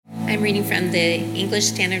I'm reading from the English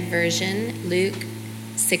Standard Version, Luke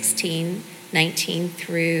 16:19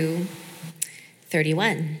 through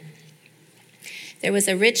 31. There was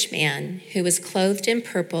a rich man who was clothed in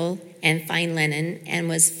purple and fine linen and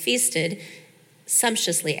was feasted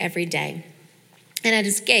sumptuously every day. And at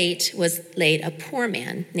his gate was laid a poor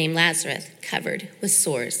man named Lazarus, covered with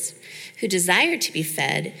sores, who desired to be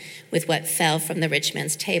fed with what fell from the rich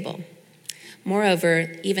man's table.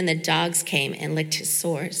 Moreover, even the dogs came and licked his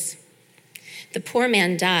sores. The poor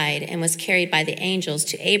man died and was carried by the angels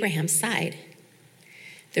to Abraham's side.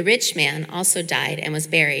 The rich man also died and was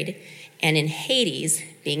buried, and in Hades,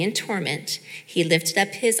 being in torment, he lifted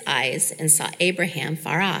up his eyes and saw Abraham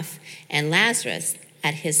far off and Lazarus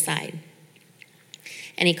at his side.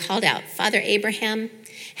 And he called out, "Father Abraham,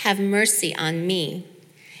 have mercy on me,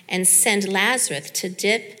 and send Lazarus to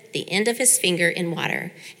dip the end of his finger in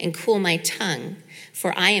water and cool my tongue,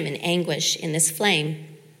 for I am in anguish in this flame."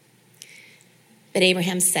 But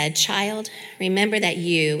Abraham said, "Child, remember that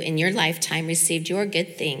you in your lifetime received your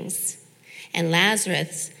good things, and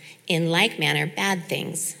Lazarus in like manner bad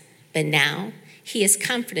things. But now he is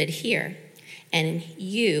comforted here, and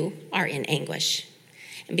you are in anguish.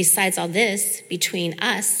 And besides all this, between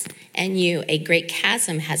us and you a great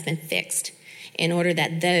chasm has been fixed, in order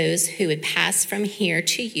that those who would pass from here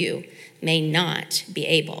to you may not be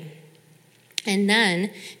able, and none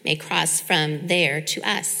may cross from there to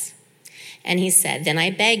us." And he said, "Then I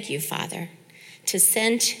beg you, Father, to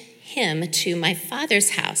send him to my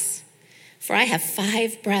father's house, for I have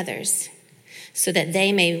 5 brothers, so that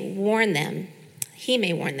he may warn them,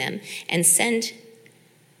 and send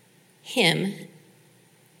him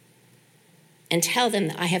and tell them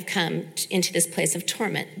that I have come into this place of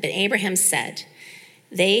torment." But Abraham said,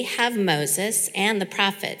 "They have Moses and the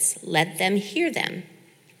prophets. Let them hear them."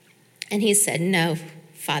 And he said, "No,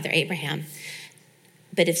 Father Abraham,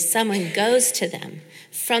 but if someone goes to them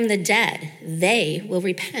from the dead, they will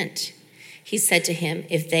repent." He said to him,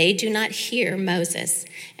 "If they do not hear Moses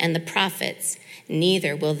and the prophets,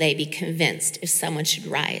 neither will they be convinced if someone should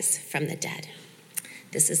rise from the dead."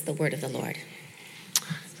 This is the word of the Lord.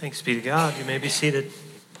 Thanks be to God. You may be seated.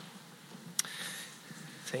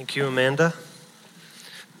 Thank you, Amanda.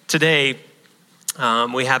 Today,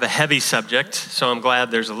 we have a heavy subject, so I'm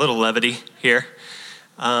glad there's a little levity here.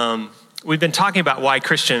 We've been talking about why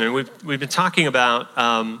Christian, and we've been talking about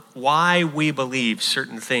why we believe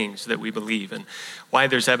certain things that we believe and why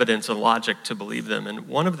there's evidence and logic to believe them. And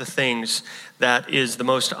one of the things that is the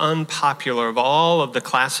most unpopular of all of the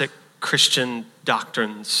classic Christian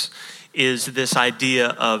doctrines is this idea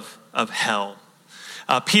of hell.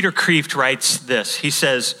 Peter Kreeft writes this. He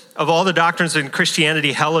says, "Of all the doctrines in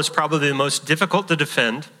Christianity, hell is probably the most difficult to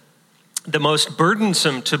defend, the most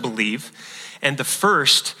burdensome to believe, and the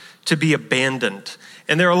first to be abandoned."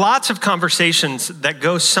 And there are lots of conversations that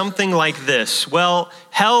go something like this. Well,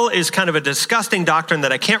 hell is kind of a disgusting doctrine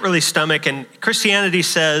that I can't really stomach, and Christianity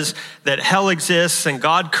says that hell exists and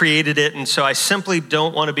God created it, and so I simply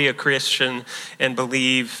don't want to be a Christian and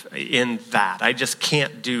believe in that. I just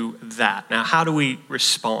can't do that. Now, how do we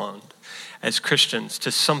respond as Christians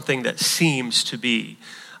to something that seems to be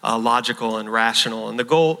logical and rational? And the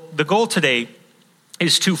goal today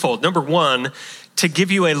is twofold. Number one, to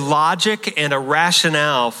give you a logic and a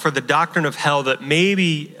rationale for the doctrine of hell that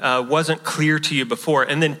maybe wasn't clear to you before.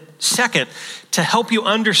 And then second, to help you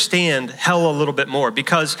understand hell a little bit more,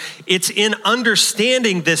 because it's in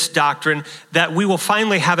understanding this doctrine that we will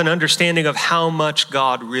finally have an understanding of how much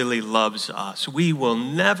God really loves us. We will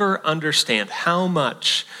never understand how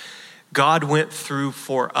much God went through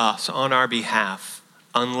for us on our behalf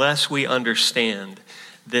unless we understand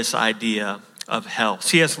this idea of hell.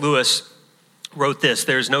 C.S. Lewis wrote this: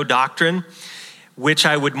 "There's no doctrine which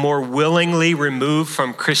I would more willingly remove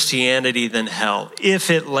from Christianity than hell, if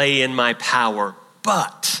it lay in my power.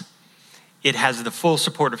 But it has the full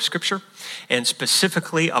support of Scripture, and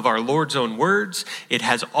specifically of our Lord's own words. It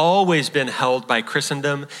has always been held by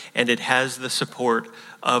Christendom, and it has the support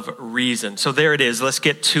of reason." So there it is. Let's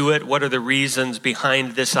get to it. What are the reasons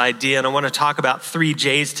behind this idea? And I want to talk about 3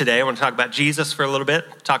 J's today. I want to talk about Jesus for a little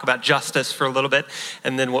bit, talk about justice for a little bit,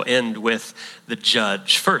 and then we'll end with the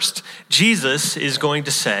judge. First, Jesus is going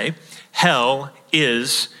to say, hell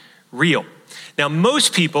is real. Now,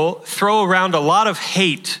 most people throw around a lot of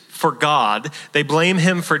hate for God. They blame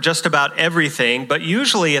him for just about everything, but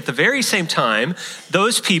usually at the very same time,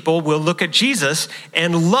 those people will look at Jesus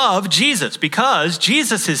and love Jesus because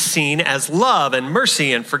Jesus is seen as love and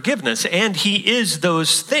mercy and forgiveness, and he is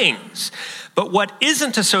those things. But what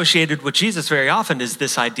isn't associated with Jesus very often is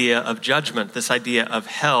this idea of judgment, this idea of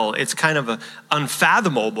hell. It's kind of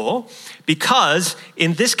unfathomable because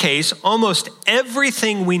in this case, almost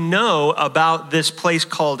everything we know about this place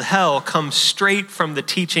called hell comes straight from the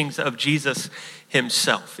teachings of Jesus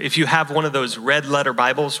himself. If you have one of those red letter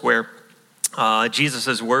Bibles where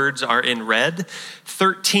Jesus' words are in red,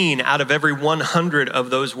 13 out of every 100 of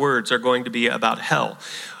those words are going to be about hell.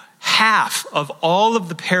 Half of all of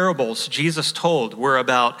the parables Jesus told were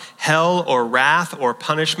about hell or wrath or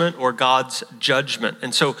punishment or God's judgment.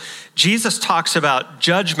 And so Jesus talks about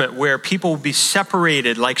judgment where people will be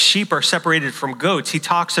separated like sheep are separated from goats. He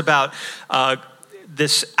talks about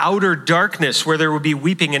this outer darkness where there will be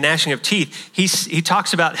weeping and gnashing of teeth. He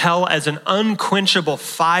talks about hell as an unquenchable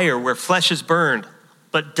fire where flesh is burned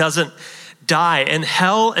but doesn't die. And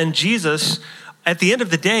hell and Jesus, at the end of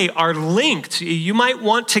the day, are linked. You might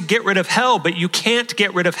want to get rid of hell, but you can't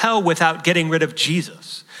get rid of hell without getting rid of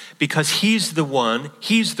Jesus because he's the one,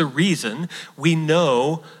 he's the reason we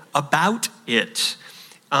know about it.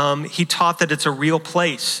 He taught that it's a real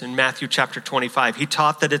place in Matthew chapter 25. He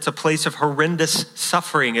taught that it's a place of horrendous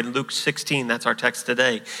suffering in Luke 16. That's our text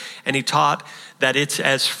today. And he taught that it's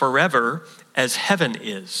as forever as heaven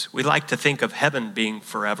is. We like to think of heaven being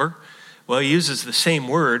forever. Well, he uses the same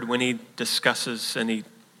word when he discusses and he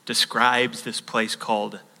describes this place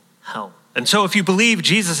called hell. And so if you believe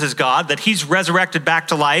Jesus is God, that he's resurrected back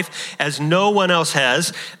to life as no one else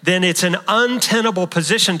has, then it's an untenable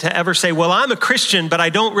position to ever say, well, I'm a Christian, but I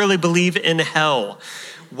don't really believe in hell.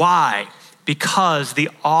 Why? Because the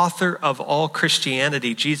author of all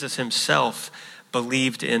Christianity, Jesus himself,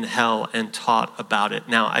 believed in hell and taught about it.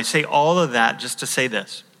 Now, I say all of that just to say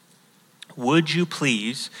this. Would you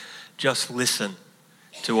please just listen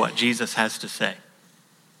to what Jesus has to say?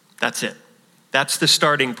 That's it. That's the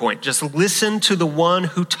starting point. Just listen to the one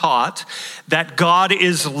who taught that God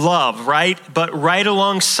is love, right? But right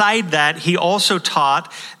alongside that, he also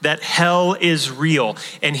taught that hell is real.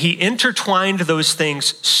 And he intertwined those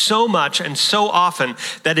things so much and so often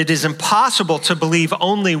that it is impossible to believe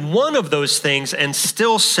only one of those things and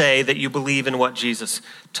still say that you believe in what Jesus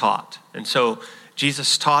taught. And so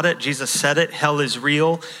Jesus taught it, Jesus said it, hell is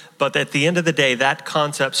real. But at the end of the day, that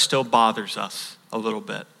concept still bothers us a little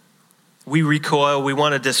bit. We recoil, we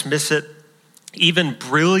want to dismiss it. Even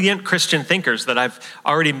brilliant Christian thinkers that I've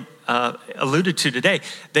already alluded to today,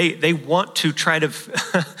 they want to try to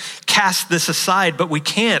cast this aside, but we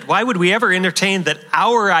can't. Why would we ever entertain that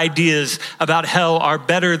our ideas about hell are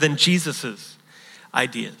better than Jesus's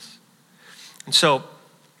ideas? And so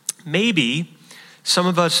maybe some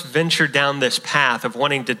of us venture down this path of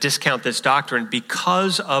wanting to discount this doctrine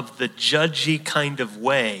because of the judgy kind of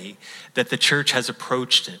way that the church has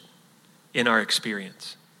approached it in our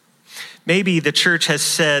experience. Maybe the church has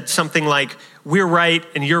said something like, we're right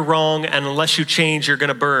and you're wrong, and unless you change, you're going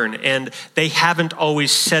to burn. And they haven't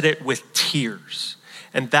always said it with tears.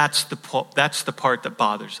 And that's the part that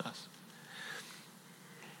bothers us.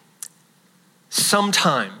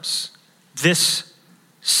 Sometimes this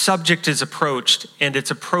subject is approached, and it's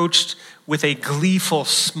approached with a gleeful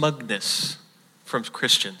smugness from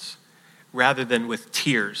Christians rather than with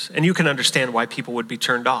tears. And you can understand why people would be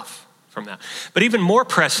turned off from that. But even more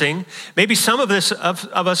pressing, maybe some of us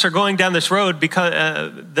are going down this road because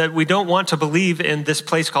that we don't want to believe in this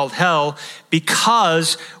place called hell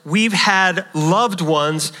because we've had loved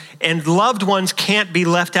ones, and loved ones can't be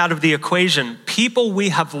left out of the equation. People we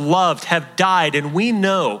have loved have died, and we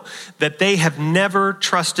know that they have never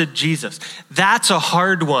trusted Jesus. That's a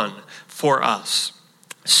hard one for us.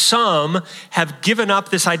 Some have given up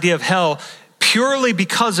this idea of hell purely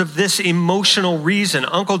because of this emotional reason.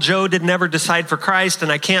 Uncle Joe did never decide for Christ,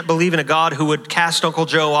 and I can't believe in a God who would cast Uncle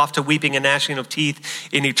Joe off to weeping and gnashing of teeth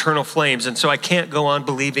in eternal flames. And so I can't go on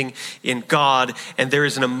believing in God. And there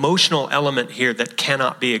is an emotional element here that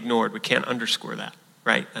cannot be ignored. We can't underscore that,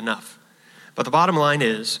 right? Enough. But the bottom line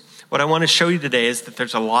is, what I want to show you today is that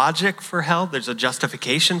there's a logic for hell. There's a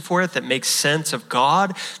justification for it that makes sense of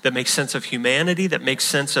God, that makes sense of humanity, that makes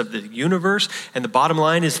sense of the universe. And the bottom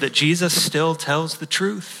line is that Jesus still tells the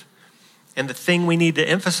truth. And the thing we need to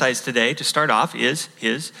emphasize today to start off is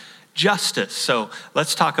his justice. So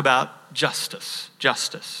let's talk about justice.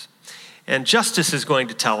 Justice. And justice is going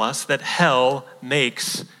to tell us that hell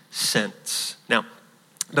makes sense. Now,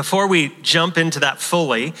 Before we jump into that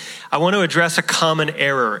fully, I want to address a common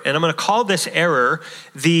error. And I'm going to call this error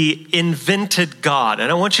the invented God. And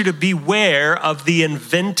I want you to beware of the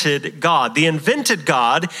invented God. The invented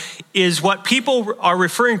God is what people are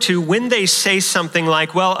referring to when they say something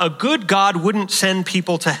like, well, a good God wouldn't send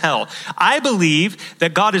people to hell. I believe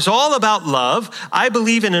that God is all about love. I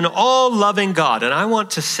believe in an all-loving God. And I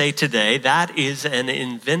want to say today that is an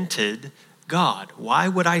invented God. Why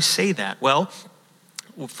would I say that? Well,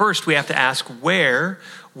 first we have to ask, where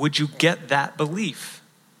would you get that belief?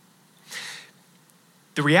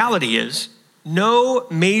 The reality is, no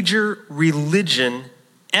major religion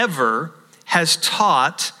ever has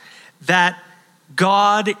taught that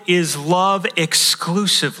God is love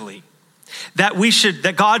exclusively.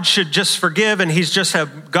 That God should just forgive and he's just a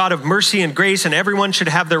God of mercy and grace and everyone should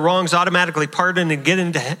have their wrongs automatically pardoned and get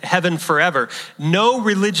into heaven forever. No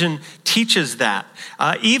religion teaches that.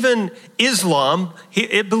 Even Islam,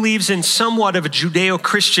 it believes in somewhat of a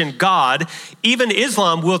Judeo-Christian God. Even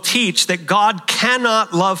Islam will teach that God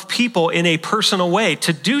cannot love people in a personal way.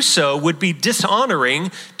 To do so would be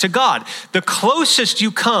dishonoring to God. The closest you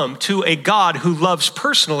come to a God who loves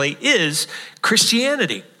personally is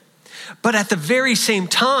Christianity. But at the very same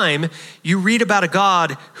time, you read about a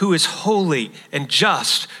God who is holy and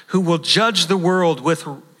just, who will judge the world with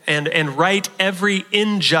and right every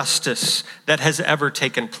injustice that has ever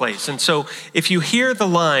taken place. And so if you hear the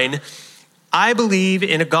line, I believe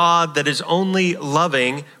in a God that is only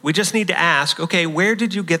loving, we just need to ask, okay, where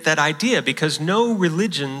did you get that idea? Because no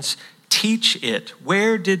religions teach it.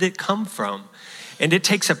 Where did it come from? And it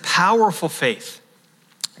takes a powerful faith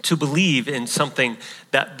to believe in something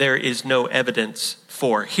that there is no evidence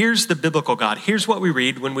for. Here's the biblical God. Here's what we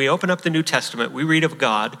read. When we open up the New Testament, we read of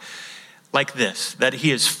God like this, that he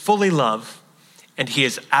is fully love and he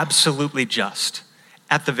is absolutely just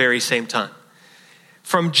at the very same time.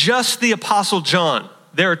 From just the Apostle John,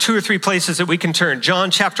 there are 2 or 3 places that we can turn.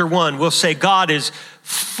 John chapter 1 will say God is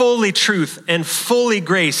fully truth and fully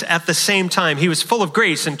grace at the same time. He was full of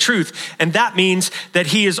grace and truth. And that means that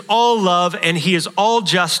he is all love and he is all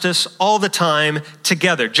justice all the time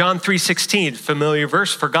together. John 3:16, familiar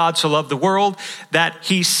verse, for God so loved the world that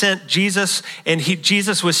he sent Jesus, and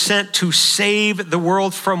Jesus was sent to save the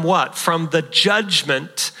world from what? From the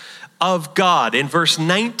judgment of God. In verse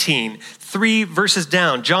 19, 3 verses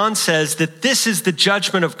down, John says that this is the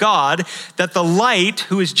judgment of God, that the light,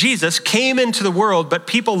 who is Jesus, came into the world, but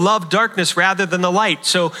people love darkness rather than the light.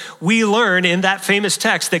 So we learn in that famous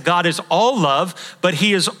text that God is all love, but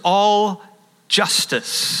he is all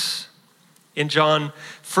justice. In 1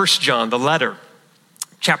 John, the letter,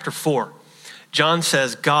 chapter 4, John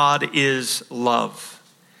says God is love.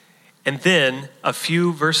 And then a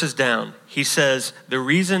few verses down, he says the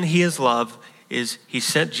reason he is love is he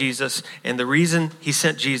sent Jesus, and the reason he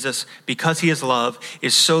sent Jesus, because he is love,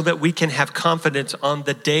 is so that we can have confidence on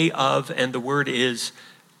the day of, and the word is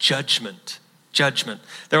judgment. Judgment.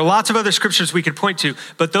 There are lots of other scriptures we could point to,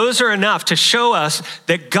 but those are enough to show us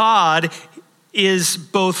that God is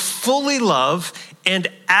both fully love and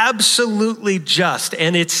absolutely just.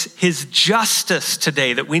 And it's his justice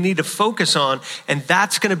today that we need to focus on. And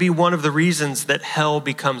that's going to be one of the reasons that hell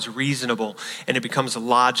becomes reasonable and it becomes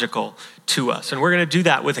logical to us. And we're going to do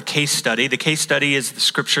that with a case study. The case study is the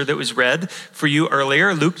scripture that was read for you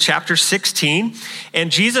earlier, Luke chapter 16.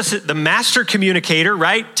 And Jesus, the master communicator,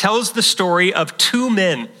 right, tells the story of 2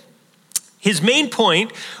 men. His main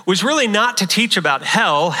point was really not to teach about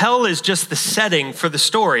hell. Hell is just the setting for the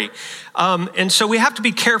story. And so we have to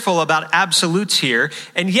be careful about absolutes here.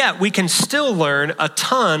 And yet we can still learn a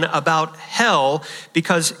ton about hell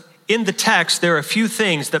because in the text, there are a few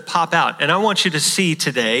things that pop out. And I want you to see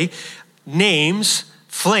today names,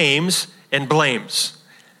 flames, and blames.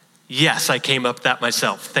 Yes, I came up with that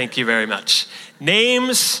myself. Thank you very much.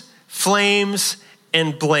 Names, flames,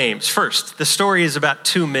 and blames. First, the story is about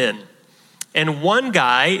 2 men. And one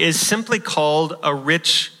guy is simply called a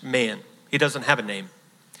rich man. He doesn't have a name.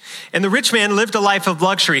 And the rich man lived a life of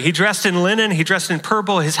luxury. He dressed in linen, he dressed in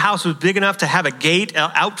purple. His house was big enough to have a gate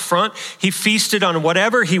out front. He feasted on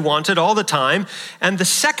whatever he wanted all the time. And the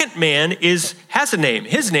second man has a name.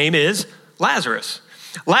 His name is Lazarus.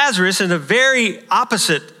 Lazarus is a very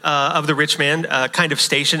opposite of the rich man kind of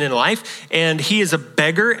station in life, and he is a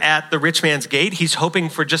beggar at the rich man's gate. He's hoping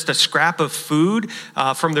for just a scrap of food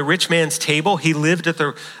from the rich man's table. He lived at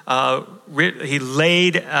he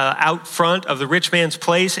laid out front of the rich man's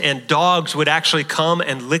place, and dogs would actually come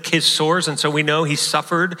and lick his sores, and so we know he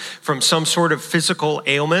suffered from some sort of physical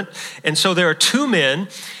ailment. And so there are 2 men,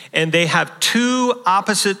 and they have 2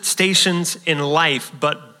 opposite stations in life,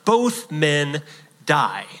 but both men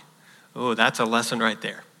die. Oh, that's a lesson right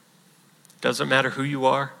there. Doesn't matter who you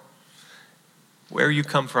are, where you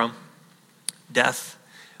come from, death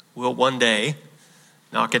will one day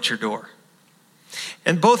knock at your door.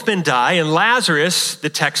 And both men die, and Lazarus, the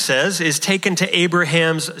text says, is taken to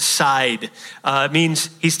Abraham's side. It means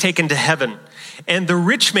he's taken to heaven. And the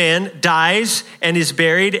rich man dies and is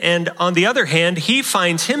buried, and on the other hand, he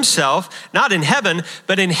finds himself not in heaven,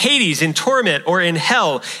 but in Hades, in torment, or in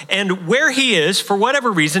hell. And where he is, for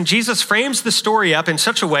whatever reason, Jesus frames the story up in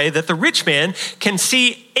such a way that the rich man can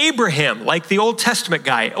see Abraham, like the Old Testament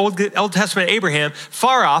guy, Old Testament Abraham,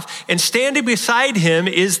 far off, and standing beside him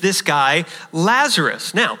is this guy,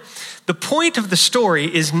 Lazarus. Now, the point of the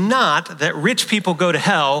story is not that rich people go to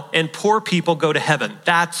hell and poor people go to heaven.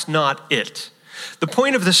 That's not it. The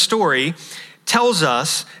point of the story tells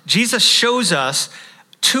us, Jesus shows us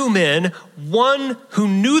two men, one who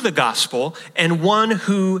knew the gospel and one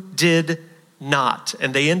who did not.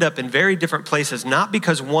 And they end up in very different places, not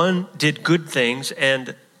because one did good things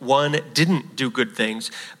and one didn't do good things,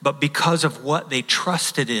 but because of what they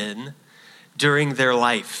trusted in during their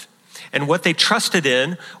life. And what they trusted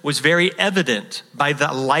in was very evident by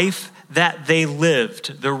the life that they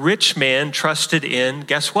lived. The rich man trusted in,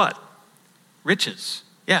 guess what? Riches.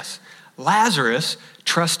 Yes. Lazarus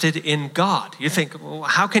trusted in God. You think, well,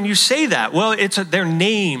 how can you say that? Well, it's their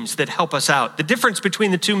names that help us out. The difference between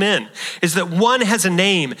the two men is that one has a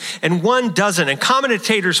name and one doesn't. And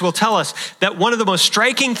commentators will tell us that one of the most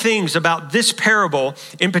striking things about this parable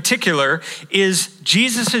in particular is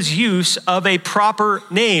Jesus' use of a proper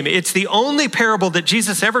name. It's the only parable that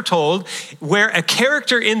Jesus ever told where a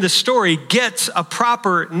character in the story gets a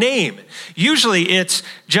proper name. Usually it's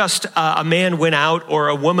just a man went out, or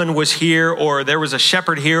a woman was here, or there was a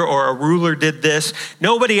shepherd here, or a ruler did this.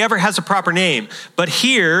 Nobody ever has a proper name. But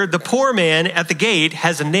here, the poor man at the gate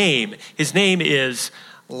has a name. His name is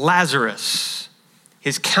Lazarus.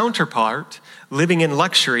 His counterpart, living in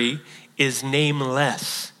luxury, is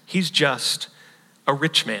nameless. He's just a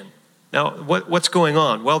rich man. Now, what's going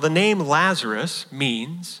on? Well, the name Lazarus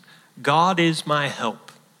means God is my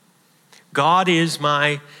help. God is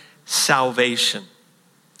my salvation.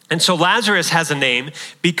 And so Lazarus has a name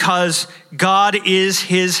because God is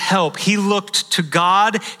his help. He looked to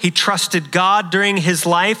God. He trusted God during his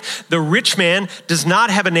life. The rich man does not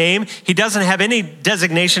have a name. He doesn't have any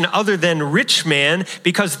designation other than rich man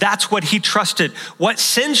because that's what he trusted. What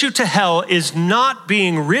sends you to hell is not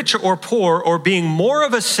being rich or poor or being more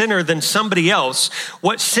of a sinner than somebody else.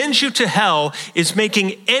 What sends you to hell is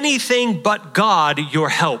making anything but God your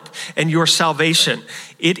help and your salvation.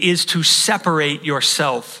 It is to separate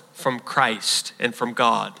yourself from Christ and from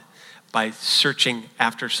God by searching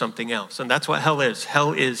after something else. And that's what hell is.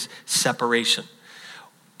 Hell is separation.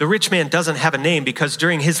 The rich man doesn't have a name because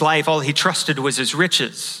during his life, all he trusted was his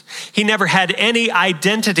riches. He never had any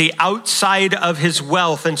identity outside of his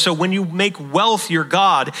wealth. And so when you make wealth your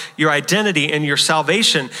God, your identity and your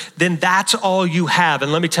salvation, then that's all you have.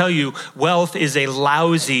 And let me tell you, wealth is a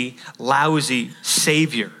lousy, lousy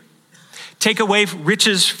savior. Take away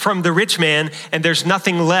riches from the rich man, and there's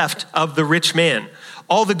nothing left of the rich man.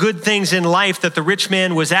 All the good things in life that the rich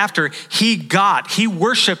man was after, he got. He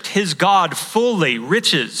worshiped his God fully,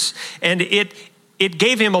 riches. And it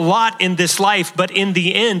gave him a lot in this life, but in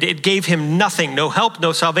the end, it gave him nothing. No help,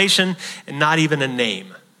 no salvation, and not even a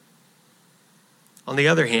name. On the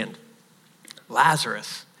other hand,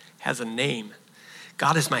 Lazarus has a name.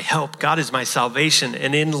 God is my help. God is my salvation.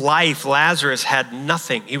 And in life, Lazarus had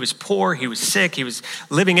nothing. He was poor. He was sick. He was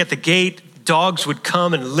living at the gate. Dogs would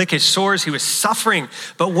come and lick his sores. He was suffering.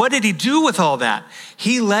 But what did he do with all that?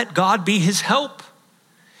 He let God be his help.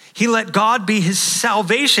 He let God be his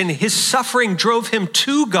salvation. His suffering drove him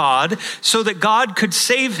to God so that God could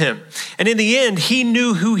save him. And in the end, he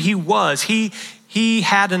knew who he was. He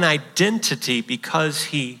had an identity because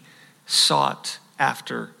he sought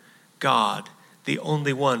after God. The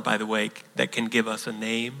only one, by the way, that can give us a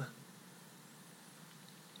name.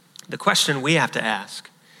 The question we have to ask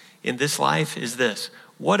in this life is this: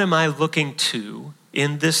 what am I looking to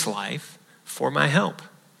in this life for my help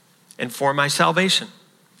and for my salvation?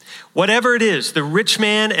 Whatever it is, the rich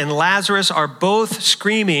man and Lazarus are both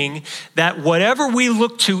screaming that whatever we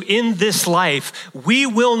look to in this life, we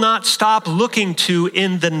will not stop looking to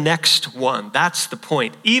in the next one. That's the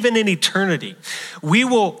point. Even in eternity, we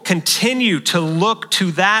will continue to look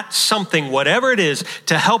to that something, whatever it is,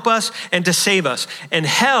 to help us and to save us. And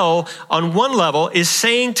hell, on one level, is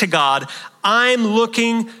saying to God, I'm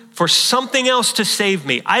looking for something else to save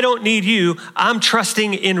me. I don't need you. I'm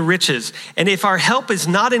trusting in riches. And if our help is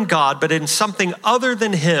not in God, but in something other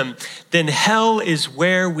than him, then hell is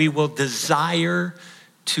where we will desire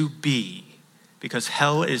to be, because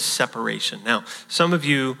hell is separation. Now, some of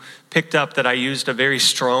you picked up that I used a very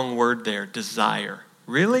strong word there, desire.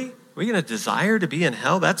 Really? Are we going to desire to be in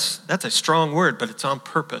hell? That's a strong word, but it's on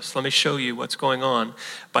purpose. Let me show you what's going on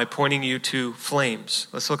by pointing you to flames.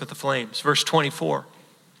 Let's look at the flames. Verse 24.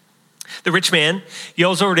 The rich man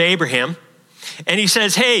yells over to Abraham, and he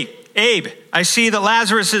says, hey, Abe, I see that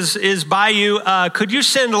Lazarus is by you. Could you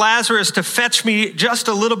send Lazarus to fetch me just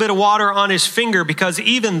a little bit of water on his finger? Because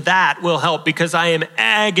even that will help, because I am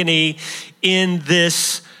agony in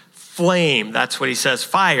this flame. That's what he says.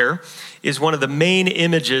 Fire is one of the main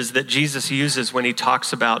images that Jesus uses when he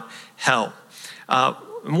talks about hell.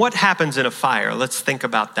 What happens in a fire? Let's think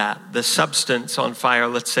about that. The substance on fire,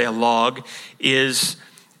 let's say a log, is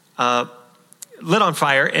lit on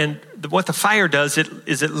fire, and what the fire does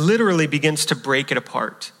is it literally begins to break it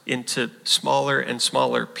apart into smaller and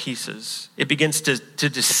smaller pieces. It begins to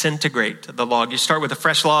disintegrate the log. You start with a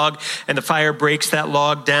fresh log, and the fire breaks that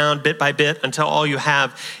log down bit by bit until all you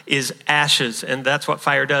have is ashes, and that's what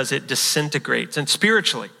fire does. It disintegrates. And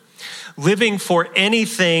spiritually, living for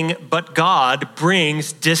anything but God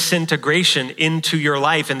brings disintegration into your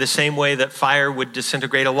life in the same way that fire would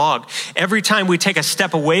disintegrate a log. Every time we take a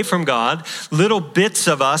step away from God, little bits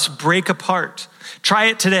of us break apart. Try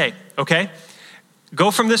it today, okay?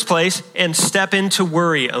 Go from this place and step into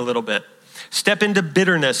worry a little bit. Step into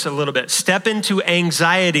bitterness a little bit. Step into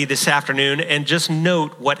anxiety this afternoon and just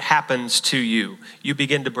note what happens to you. You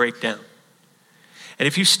begin to break down. And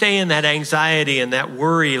if you stay in that anxiety and that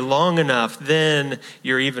worry long enough, then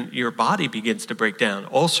your body begins to break down.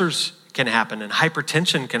 Ulcers can happen, and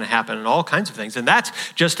hypertension can happen, and all kinds of things. And that's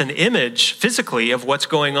just an image physically of what's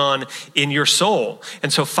going on in your soul.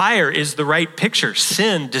 And so fire is the right picture.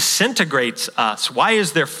 Sin disintegrates us. Why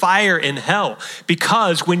is there fire in hell?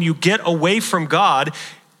 Because when you get away from God,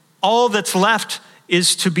 all that's left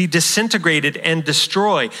is to be disintegrated and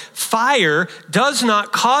destroy. Fire does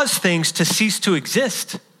not cause things to cease to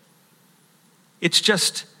exist. It's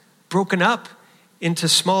just broken up into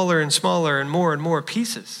smaller and smaller and more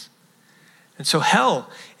pieces. And so hell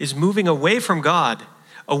is moving away from God,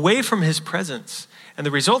 away from his presence. And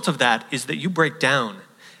the result of that is that you break down.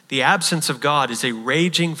 The absence of God is a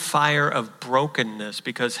raging fire of brokenness,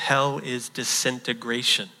 because hell is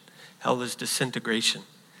disintegration. Hell is disintegration.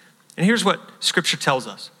 And here's what Scripture tells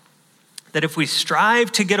us, that if we strive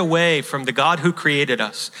to get away from the God who created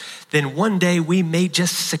us, then one day we may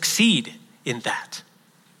just succeed in that.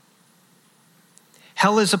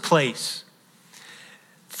 Hell is a place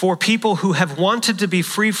for people who have wanted to be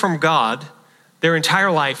free from God their entire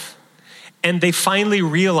life, and they finally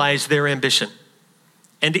realize their ambition.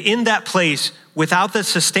 And in that place, without the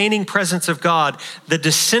sustaining presence of God, the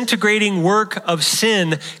disintegrating work of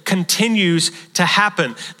sin continues to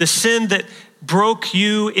happen. The sin that broke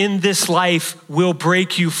you in this life will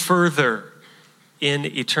break you further in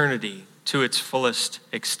eternity to its fullest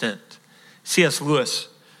extent. C.S. Lewis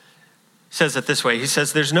says it this way. He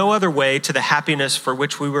says, there's no other way to the happiness for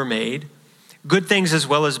which we were made. Good things as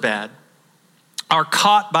well as bad are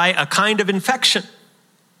caught by a kind of infection.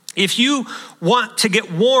 If you want to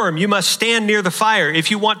get warm, you must stand near the fire.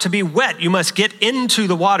 If you want to be wet, you must get into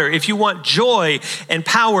the water. If you want joy and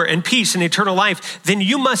power and peace and eternal life, then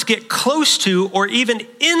you must get close to or even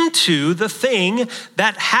into the thing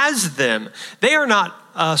that has them. They are not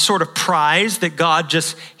a sort of prize that God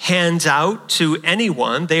just hands out to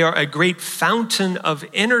anyone. They are a great fountain of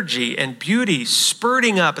energy and beauty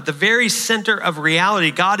spurting up at the very center of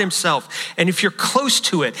reality, God himself. And if you're close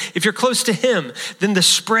to it, if you're close to him, then the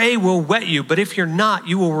spray will wet you. But if you're not,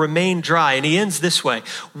 you will remain dry. And he ends this way.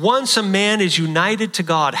 Once a man is united to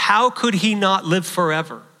God, how could he not live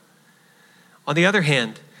forever? On the other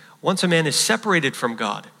hand, once a man is separated from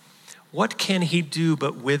God, what can he do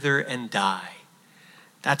but wither and die?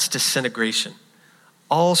 That's disintegration.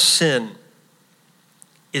 All sin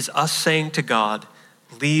is us saying to God,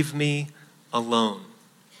 leave me alone.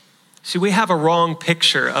 See, we have a wrong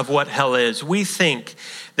picture of what hell is. We think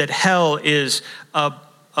that hell is a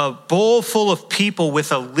bowl full of people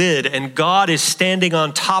with a lid, and God is standing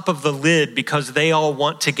on top of the lid because they all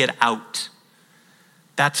want to get out.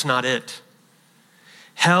 That's not it.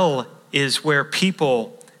 Hell is where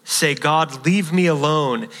people say, God, leave me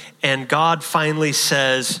alone. And God finally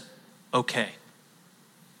says, okay.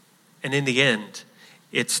 And in the end,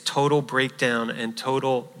 It's total breakdown and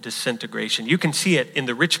total disintegration. You can see it in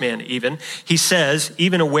the rich man even. He says,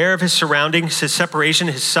 even aware of his surroundings, his separation,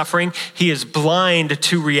 his suffering, he is blind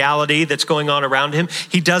to reality that's going on around him.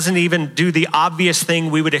 He doesn't even do the obvious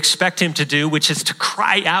thing we would expect him to do, which is to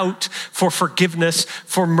cry out for forgiveness,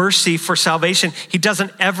 for mercy, for salvation. He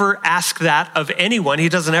doesn't ever ask that of anyone. He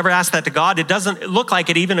doesn't ever ask that to God. It doesn't look like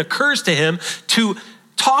it even occurs to him to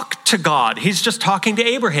talk to God. He's just talking to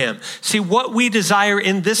Abraham. See, what we desire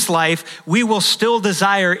in this life, we will still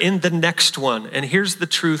desire in the next one. And here's the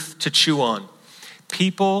truth to chew on.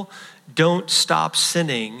 People don't stop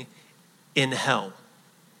sinning in hell.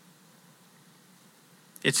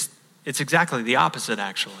 It's exactly the opposite,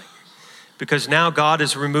 actually. Because now God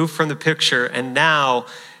is removed from the picture, and now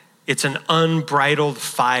it's an unbridled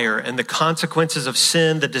fire, and the consequences of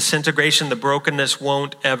sin, the disintegration, the brokenness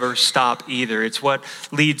won't ever stop either. It's what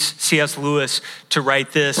leads C.S. Lewis to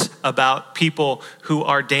write this about people who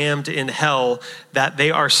are damned in hell, that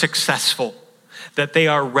they are successful, that they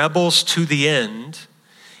are rebels to the end,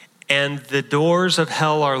 and the doors of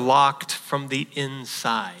hell are locked from the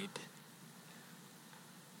inside.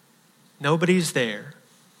 Nobody's there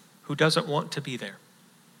who doesn't want to be there.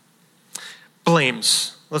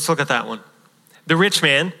 Blames. Let's look at that one. The rich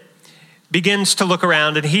man begins to look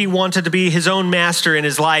around, and he wanted to be his own master in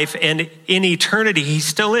his life, and in eternity he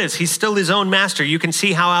still is. He's still his own master. You can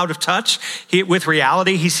see how out of touch with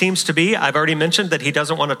reality he seems to be. I've already mentioned that he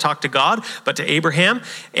doesn't want to talk to God, but to Abraham.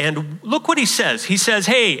 And look what he says. He says,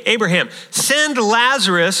 hey, Abraham, send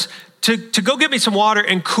Lazarus to go get me some water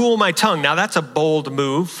and cool my tongue. Now that's a bold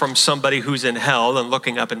move from somebody who's in hell and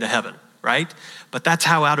looking up into heaven, right? But that's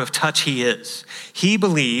how out of touch he is. He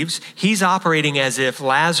believes he's operating as if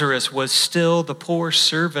Lazarus was still the poor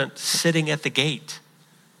servant sitting at the gate.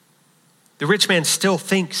 The rich man still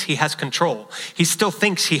thinks he has control. He still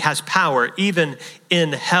thinks he has power, even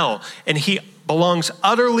in hell. And he belongs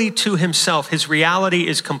utterly to himself. His reality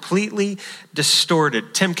is completely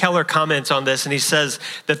distorted. Tim Keller comments on this, and he says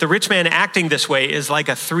that the rich man acting this way is like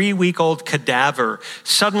a 3-week-old cadaver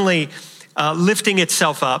suddenly lifting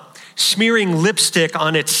itself up, smearing lipstick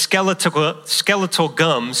on its skeletal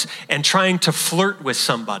gums, and trying to flirt with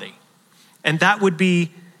somebody. And that would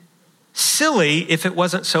be silly if it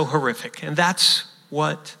wasn't so horrific. And that's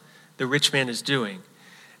what the rich man is doing.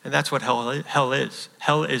 And that's what hell is.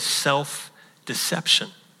 Hell is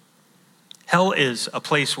self-deception. Hell is a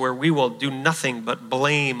place where we will do nothing but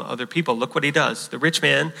blame other people. Look what he does. The rich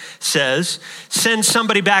man says, send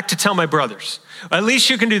somebody back to tell my brothers. At least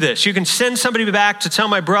you can do this. You can send somebody back to tell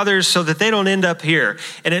my brothers so that they don't end up here.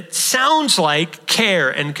 And it sounds like care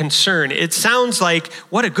and concern. It sounds like,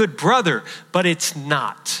 what a good brother, but it's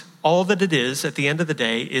not. All that it is at the end of the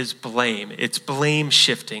day is blame. It's blame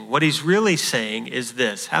shifting. What he's really saying is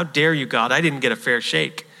this: how dare you, God? I didn't get a fair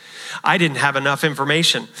shake. I didn't have enough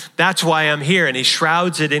information. That's why I'm here. And he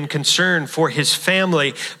shrouds it in concern for his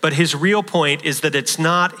family. But his real point is that it's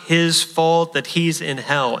not his fault that he's in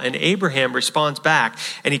hell. And Abraham responds back,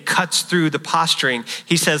 and he cuts through the posturing.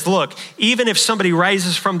 He says, look, even if somebody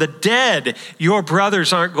rises from the dead, your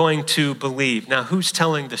brothers aren't going to believe. Now, who's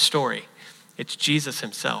telling the story? It's Jesus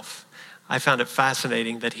himself. I found it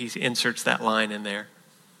fascinating that he inserts that line in there.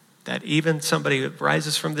 That even somebody who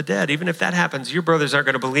rises from the dead, even if that happens, your brothers aren't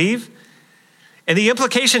going to believe. And the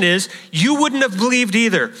implication is you wouldn't have believed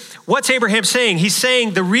either. What's Abraham saying? He's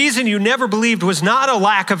saying the reason you never believed was not a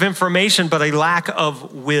lack of information, but a lack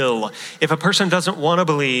of will. If a person doesn't want to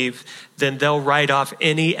believe, then they'll write off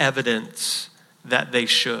any evidence that they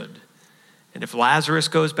should. And if Lazarus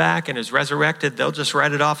goes back and is resurrected, they'll just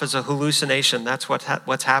write it off as a hallucination. That's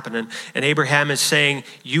what's happening. And Abraham is saying,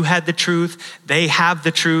 you had the truth. They have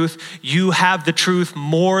the truth. You have the truth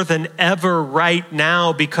more than ever right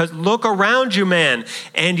now, because look around you, man,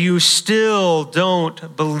 and you still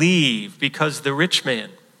don't believe, because the rich man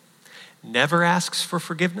never asks for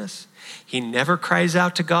forgiveness. He never cries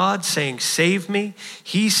out to God saying, save me.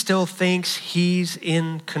 He still thinks he's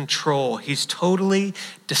in control. He's totally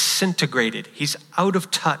disintegrated. He's out of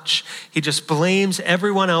touch. He just blames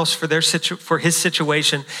everyone else for his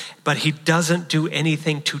situation, but he doesn't do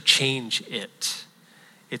anything to change it.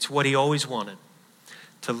 It's what he always wanted,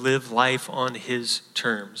 to live life on his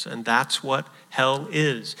terms. And that's what hell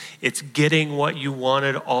is. It's getting what you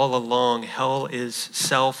wanted all along. Hell is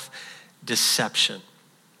self-deception.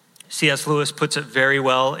 C.S. Lewis puts it very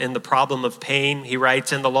well in The Problem of Pain. He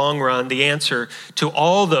writes, in the long run, the answer to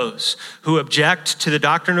all those who object to the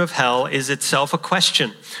doctrine of hell is itself a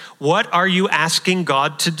question. What are you asking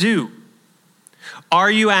God to do? Are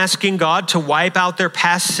you asking God to wipe out their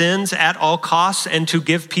past sins at all costs and to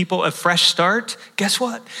give people a fresh start? Guess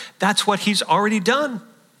what? That's what he's already done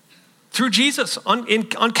through Jesus on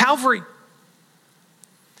Calvary.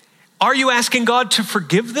 Are you asking God to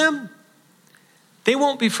forgive them? They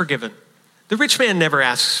won't be forgiven. The rich man never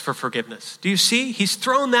asks for forgiveness. Do you see? He's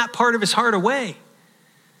thrown that part of his heart away.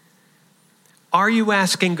 Are you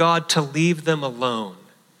asking God to leave them alone?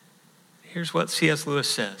 Here's what C.S. Lewis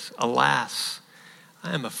says. Alas,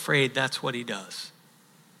 I am afraid that's what he does.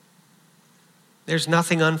 There's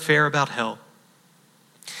nothing unfair about hell.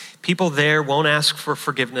 People there won't ask for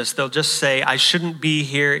forgiveness. They'll just say, I shouldn't be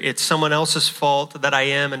here. It's someone else's fault that I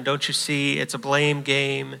am. And don't you see, it's a blame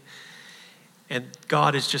game. And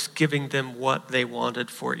God is just giving them what they wanted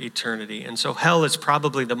for eternity. And so hell is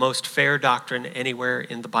probably the most fair doctrine anywhere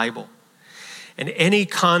in the Bible. And any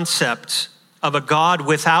concept of a God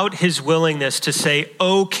without his willingness to say,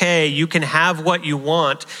 okay, you can have what you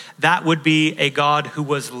want, that would be a God who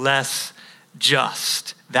was less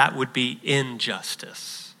just. That would be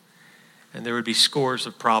injustice. And there would be scores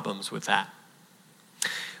of problems with that.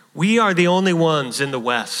 We are the only ones in the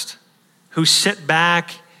West who sit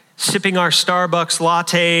back, sipping our Starbucks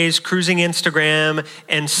lattes, cruising Instagram,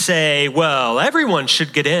 and say, well, everyone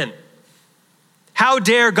should get in. How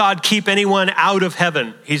dare God keep anyone out of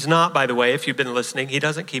heaven? He's not, by the way, if you've been listening, he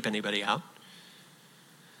doesn't keep anybody out.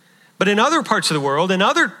 But in other parts of the world, in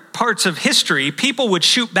other parts of history, people would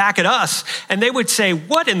shoot back at us and they would say,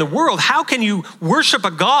 what in the world? How can you worship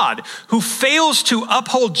a God who fails to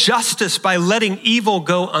uphold justice by letting evil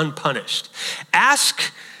go unpunished?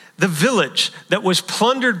 Ask the village that was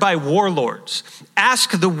plundered by warlords.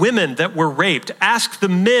 Ask the women that were raped. Ask the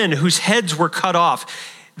men whose heads were cut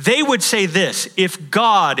off. They would say this, if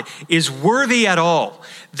God is worthy at all,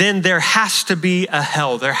 then there has to be a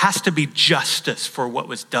hell. There has to be justice for what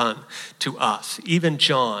was done to us. Even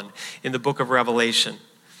John in the book of Revelation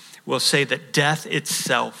will say that death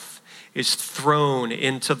itself is thrown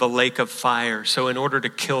into the lake of fire. So in order to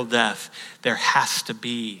kill death, there has to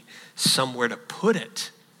be somewhere to put it.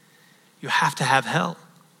 You have to have hell.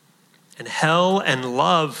 And hell and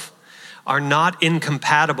love are not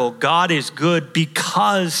incompatible. God is good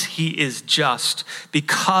because he is just,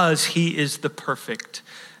 because he is the perfect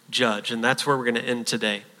judge. And that's where we're going to end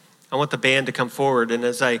today. I want the band to come forward. And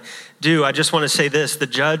as I do, I just want to say this. The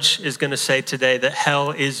judge is going to say today that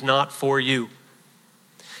hell is not for you.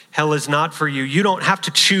 Hell is not for you. You don't have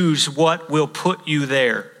to choose what will put you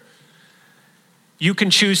there. You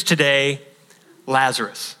can choose today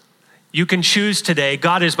Lazarus. You can choose today,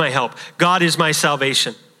 God is my help. God is my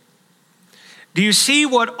salvation. Do you see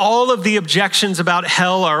what all of the objections about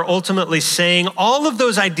hell are ultimately saying? All of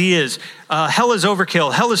those ideas, hell is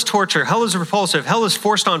overkill, hell is torture, hell is repulsive, hell is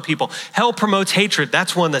forced on people, hell promotes hatred.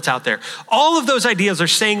 That's one that's out there. All of those ideas are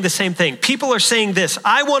saying the same thing. People are saying this,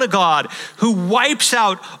 I want a God who wipes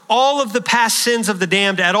out all of the past sins of the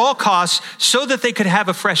damned at all costs so that they could have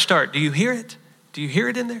a fresh start. Do you hear it? Do you hear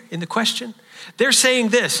it in there, in the question? They're saying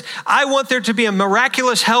this, I want there to be a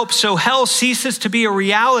miraculous help so hell ceases to be a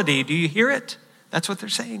reality. Do you hear it? That's what they're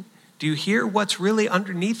saying. Do you hear what's really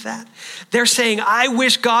underneath that? They're saying, I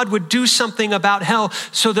wish God would do something about hell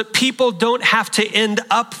so that people don't have to end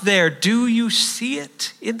up there. Do you see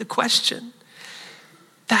it in the question?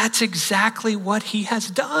 That's exactly what he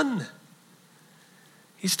has done.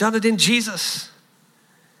 He's done it in Jesus.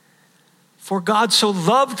 For God so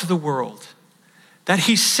loved the world that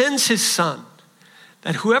he sends his son,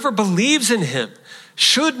 that whoever believes in him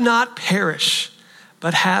should not perish,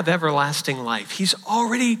 but have everlasting life. He's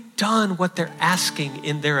already done what they're asking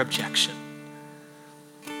in their objection.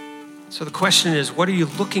 So the question is, what are you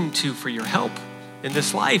looking to for your help in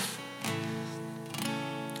this life?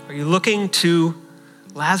 Are you looking to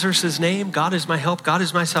Lazarus' name? God is my help. God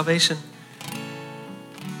is my salvation.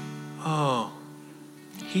 Oh,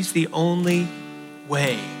 he's the only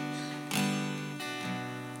way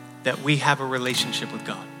that we have a relationship with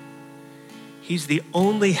God. He's the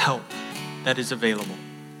only help that is available.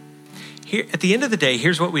 Here, at the end of the day,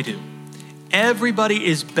 here's what we do. Everybody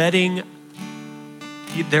is betting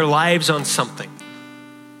their lives on something.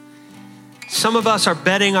 Some of us are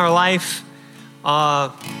betting our life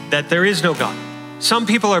that there is no God. Some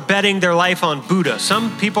people are betting their life on Buddha.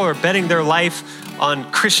 Some people are betting their life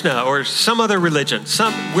on Krishna or some other religion.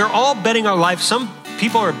 We're all betting our life. Some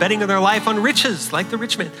people are betting their life on riches, like the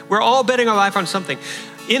rich man. We're all betting our life on something.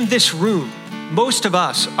 In this room, most of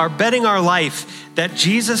us are betting our life that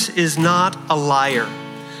Jesus is not a liar,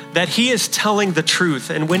 that he is telling the truth.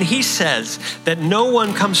 And when he says that no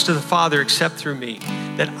one comes to the Father except through me,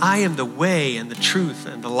 that I am the way and the truth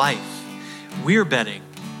and the life, we're betting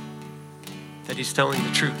that he's telling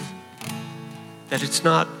the truth. That it's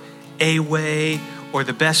not a way or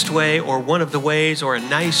the best way or one of the ways or a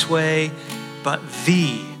nice way, but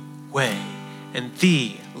the way and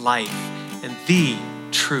the life and the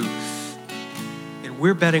truth. And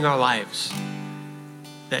we're betting our lives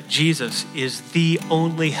that Jesus is the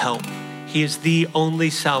only help. He is the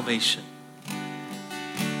only salvation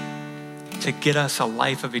to get us a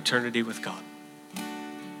life of eternity with God.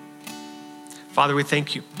 Father, we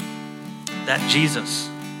thank you that Jesus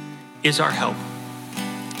is our help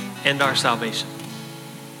and our salvation.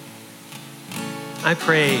 I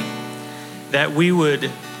pray that we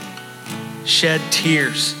would shed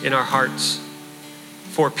tears in our hearts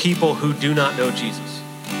for people who do not know Jesus.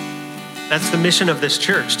 That's the mission of this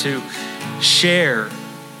church, to share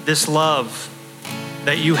this love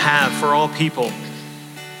that you have for all people,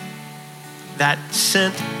 that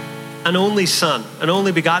sent an only son, an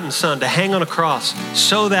only begotten son, to hang on a cross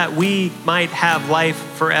so that we might have life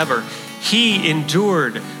forever. He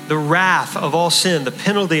endured the wrath of all sin, the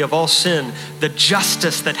penalty of all sin, the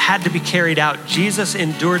justice that had to be carried out. Jesus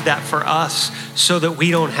endured that for us so that we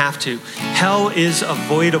don't have to. Hell is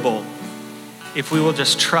avoidable if we will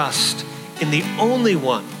just trust in the only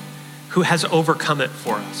one who has overcome it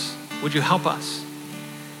for us. Would you help us?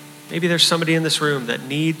 Maybe there's somebody in this room that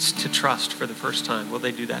needs to trust for the first time. Will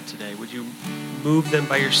they do that today? Would you move them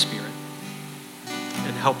by your Spirit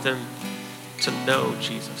and help them to know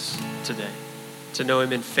Jesus today, to know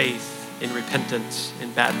him in faith, in repentance,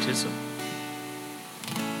 in baptism,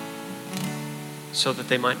 so that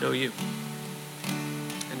they might know you.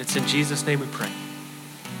 And it's in Jesus' name we pray.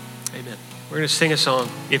 Amen. We're going to sing a song.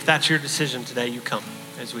 If that's your decision today, you come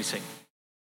as we sing.